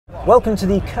Welcome to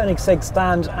the Koenigsegg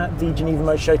stand at the Geneva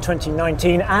Motor Show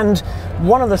 2019, and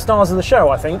one of the stars of the show,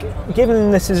 I think. Given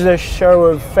this is a show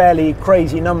of fairly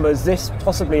crazy numbers, this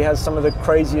possibly has some of the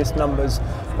craziest numbers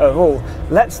of all.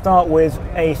 Let's start with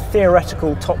a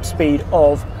theoretical top speed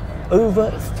of over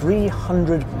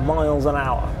 300 miles an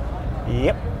hour.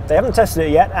 Yep, they haven't tested it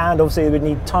yet, and obviously they would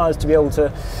need tyres to be able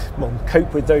to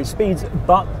cope with those speeds,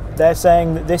 but they're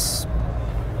saying that this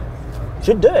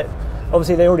should do it.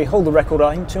 Obviously, they already hold the record,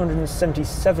 I think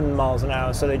 277 miles an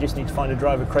hour, so they just need to find a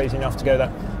driver crazy enough to go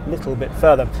that little bit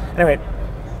further. Anyway,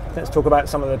 let's talk about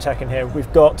some of the tech in here.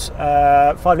 We've got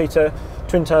 5-litre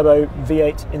twin-turbo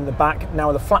V8 in the back,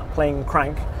 now with a flat-plane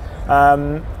crank.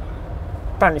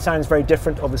 Apparently sounds very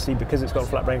different, obviously, because it's got a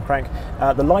flat-plane crank.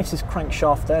 The lightest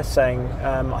crankshaft they're saying,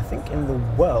 I think in the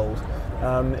world,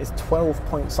 is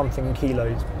 12-point-something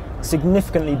kilos.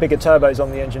 Significantly bigger turbos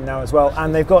on the engine now as well,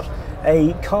 and they've got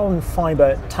a carbon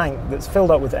fibre tank that's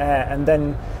filled up with air and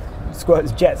then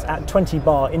squirts jets at 20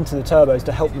 bar into the turbos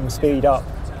to help them speed up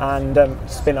and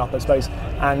spin up, I suppose,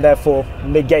 and therefore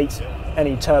negate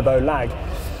any turbo lag.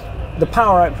 The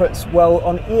power outputs, well,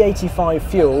 on E85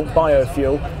 fuel,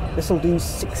 biofuel, this will do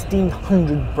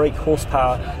 1600 brake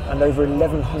horsepower and over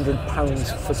 1100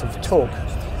 pounds-foot of torque.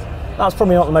 That's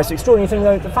probably not the most extraordinary thing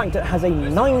though, the fact that it has a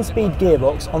 9-speed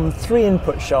gearbox on 3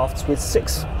 input shafts with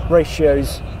 6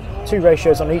 ratios, 2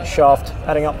 ratios on each shaft,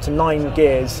 adding up to 9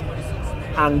 gears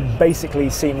and basically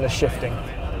seamless shifting.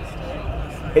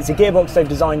 It's a gearbox they've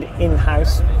designed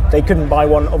in-house. They couldn't buy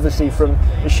one obviously from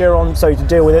the Chiron, so to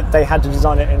deal with it they had to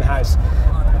design it in-house.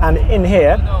 And in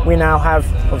here we now have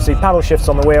obviously paddle shifts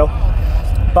on the wheel,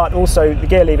 but also the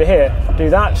gear lever here.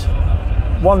 Do that,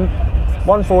 one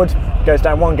forward, goes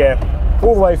down 1 gear,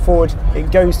 all the way forward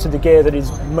it goes to the gear that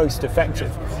is most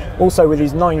effective. Also with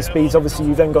these 9 speeds, obviously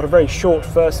you've then got a very short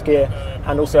first gear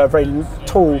and also a very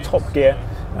tall top gear,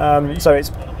 so it's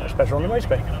much better on the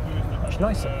motorway, much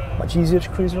nicer, much easier to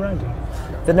cruise around in.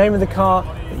 The name of the car,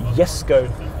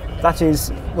 Jesko, that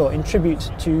is, well, in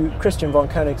tribute to Christian von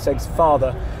Koenigsegg's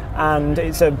father, and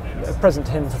it's a present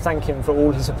to him to thank him for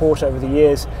all his support over the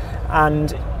years,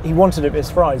 and he wanted it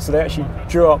as prize, so they actually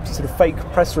drew up sort of fake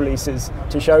press releases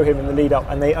to show him in the lead up,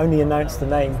 and they only announced the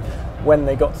name when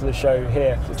they got to the show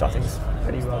here, which I think is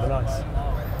pretty rather nice.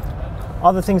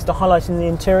 Other things to highlight in the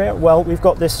interior, well, we've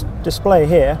got this display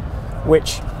here,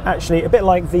 which actually, a bit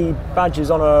like the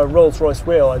badges on a Rolls-Royce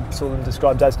wheel, I saw them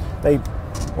described as,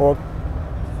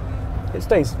 it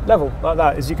stays level like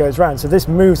that as it goes around. So this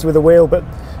moves with the wheel, but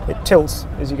it tilts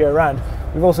as you go around.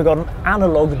 We've also got an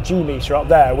analog G meter up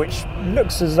there, which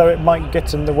looks as though it might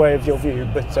get in the way of your view,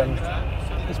 but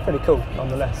it's pretty cool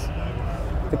nonetheless.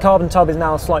 The carbon tub is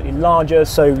now slightly larger,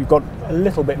 so you've got a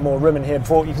little bit more room in here.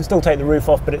 Before you can still take the roof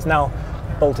off, but it's now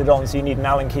bolted on, so you need an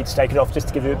Allen key to take it off just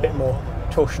to give you a bit more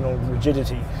torsional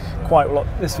rigidity. Quite a lot.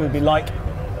 This would be like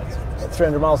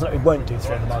 300 miles an hour. It won't do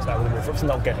 300 miles an hour with the roof. It's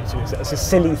not getting to it. It's a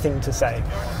silly thing to say.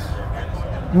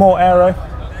 More aero,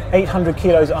 800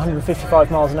 kilos at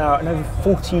 155 miles an hour and over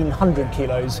 1400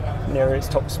 kilos near its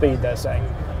top speed, they're saying,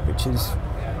 which is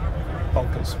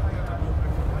bonkers.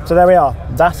 So there we are.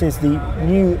 That is the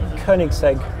new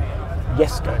Koenigsegg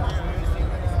Jesko.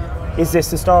 Is this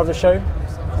the star of the show?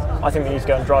 I think we need to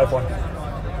go and drive one.